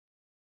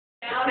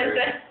Miss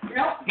it.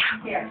 Nope.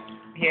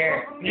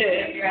 Here.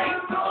 You ready?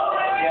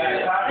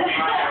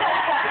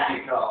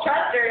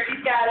 Trust her,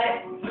 she's got it.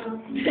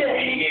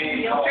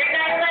 Straighten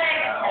out your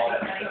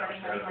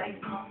legs.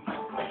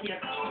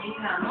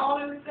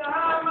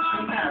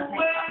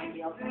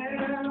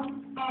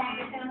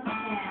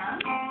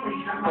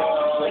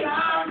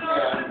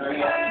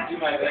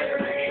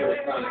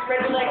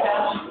 Spread your legs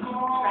out.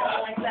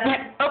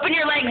 Open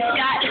your legs,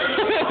 Scott.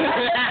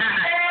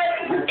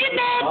 Get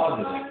back.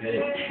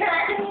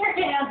 Turn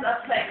your hands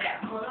upside down.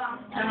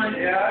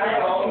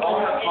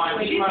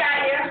 She's got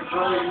you.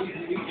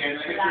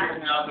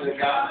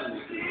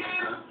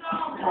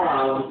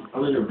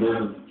 I'm in your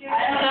bosom.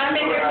 I'm in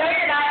your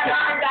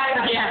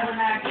Yeah.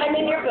 I'm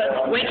in your book.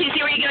 Wait till you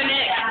see where you go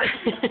next.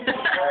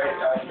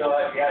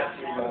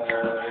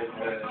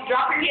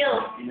 Drop your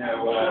heels.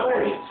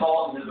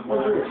 Salt is the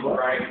word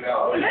right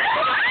now.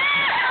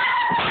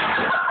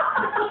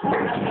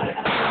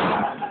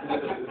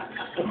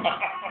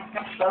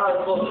 I'm not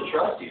supposed to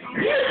trust you.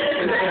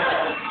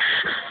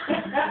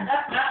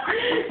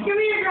 Give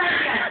me your right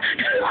hand.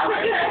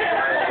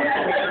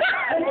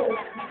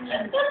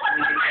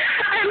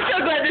 I'm so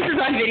glad this is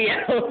on video.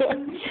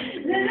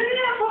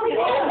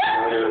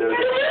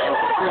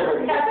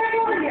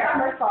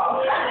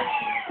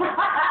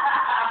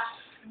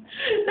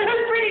 That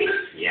was pretty.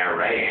 Yeah,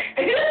 right.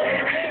 Again.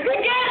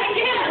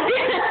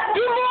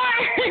 Do more.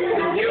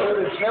 You were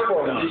the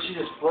snowboard, and she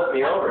just flipped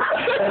me over. For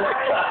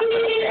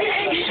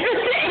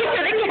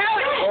the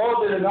couch. Oh,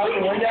 did it knock the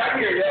wind out of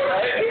you? Yeah,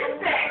 right?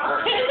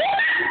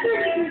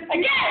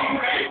 Again.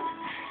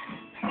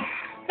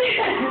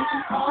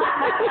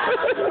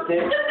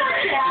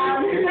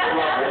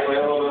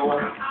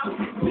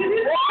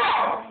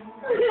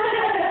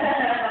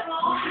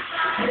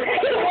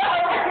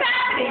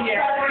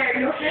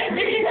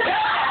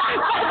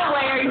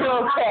 Are you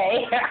okay?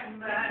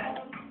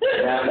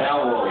 Now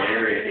we'll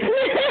hear it.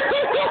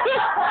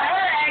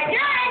 Alright,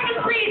 you're able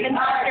to breathe and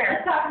doctor.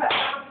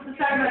 Let's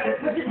talk about this.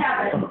 What just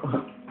happened?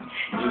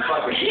 You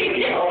fucking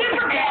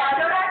Superman. I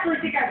don't actually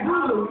think I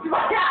moved.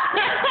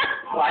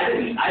 Well, I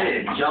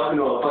didn't jump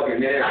into a fucking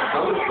midair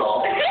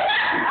somersault.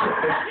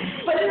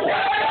 But it's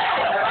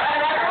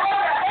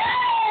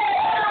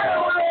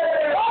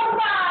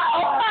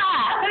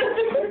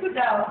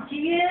So,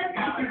 he is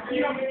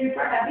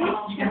super heavy,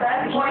 because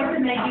that's going to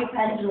make you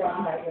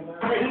pendulum,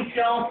 so that you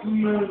don't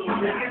move.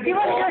 Do you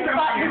want to go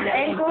spot his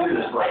ankle?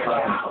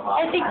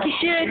 I think you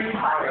should.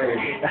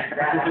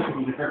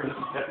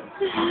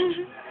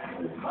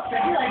 So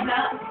you like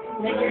that?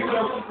 Make your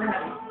heel super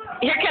heavy.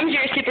 Here comes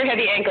your super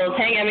heavy ankles.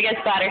 Hang on, we got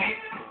a spotter.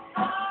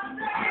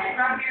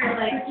 Drop your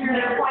legs to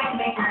the point to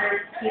make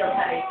your heel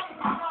heavy.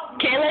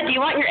 Kayla, do you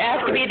want your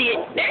ass to be the...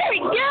 There we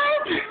go!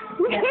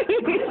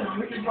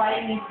 Which is why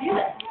you need to do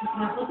that.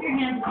 Now flip your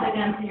hands upside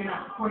down so you're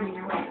not supporting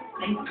your weight.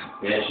 Thank you.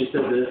 Yeah, she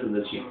said this and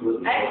then she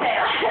flipped me.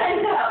 Exhale.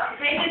 Exhale.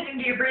 Pay attention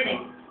to your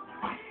breathing.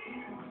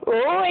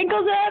 Oh,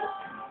 ankles up.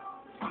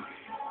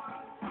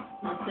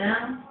 Look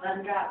down. Let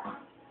them drop.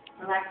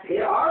 Relax. They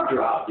are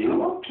dropped, dude.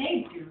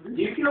 Okay, dude.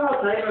 Do you feel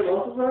how tight my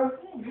muscles are?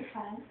 Yeah, you're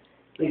fine.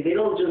 Like, they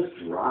don't just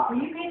drop. Will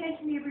you pay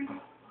attention to your breathing?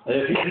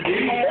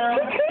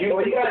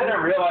 What you guys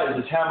don't realize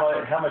is how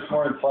much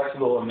more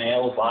inflexible a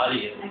male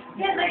body is.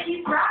 Yeah, like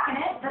he's rocking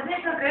it. Doesn't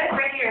it feel good?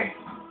 Right here.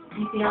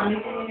 You feel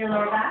anything in your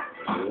lower back?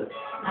 Not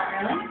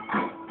really?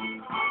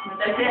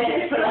 That's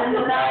it. Put on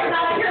the side.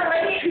 Not your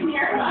weight in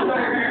your lower.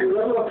 I'm a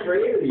little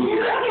afraid of you.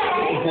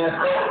 Okay.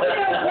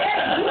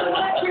 You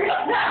want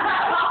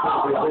yourself.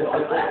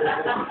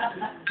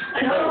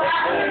 No,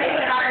 make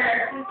it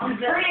harder.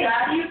 Breathe.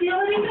 Do you feel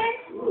anything?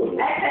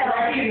 Exhale.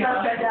 Let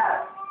yourself stretch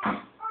out.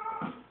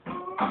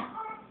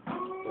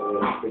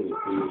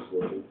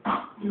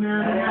 No,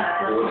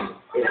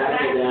 If I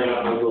get down,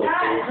 I'm a little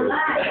closer.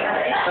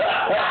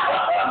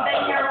 Then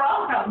you're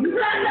welcome.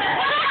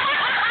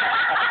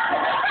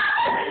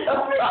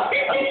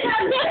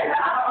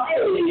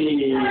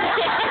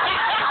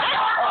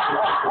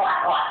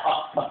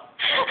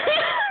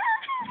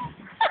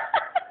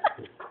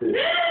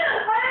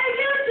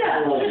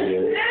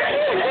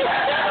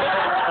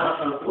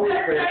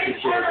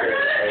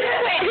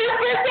 Wait, whose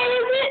birthday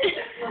is it?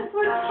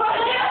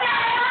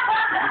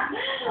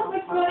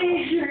 What's funny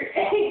is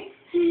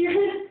your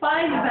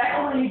spine is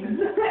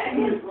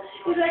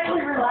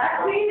actually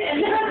relaxing, and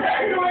then my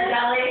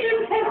belly.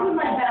 With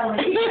my belly.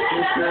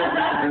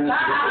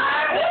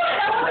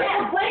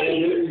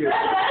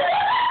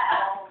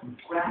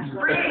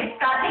 Breathe.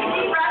 Scott, take a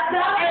deep breath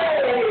out.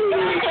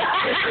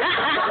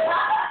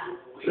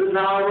 This is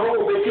how I roll,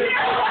 bitches.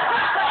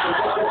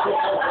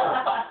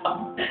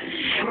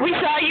 We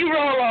saw you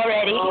roll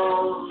already.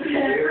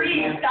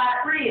 Breathe, Scott,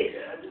 breathe.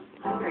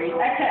 Breathe.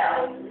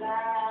 Exhale.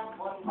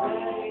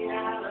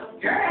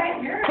 You're right,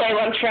 you're right. Clay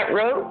wants front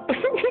row.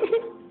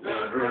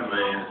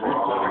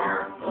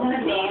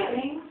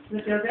 Amazing. Does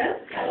it feel good?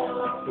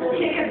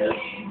 Take a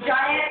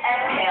giant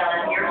exhale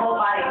and your whole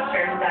body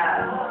turns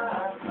out.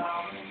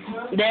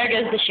 There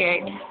goes the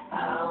shirt.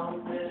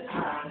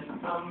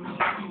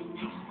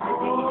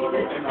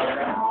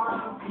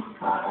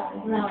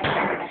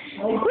 No,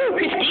 Ooh,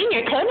 Christine,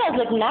 your toenails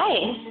look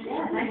nice.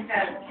 Yeah, nice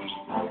job.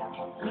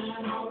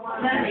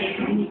 Sunday,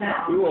 you need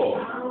that. Cool.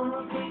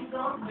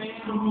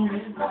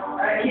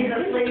 Alright, he's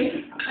asleep.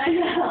 I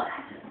know.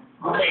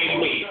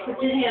 Baby.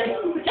 Put your hands.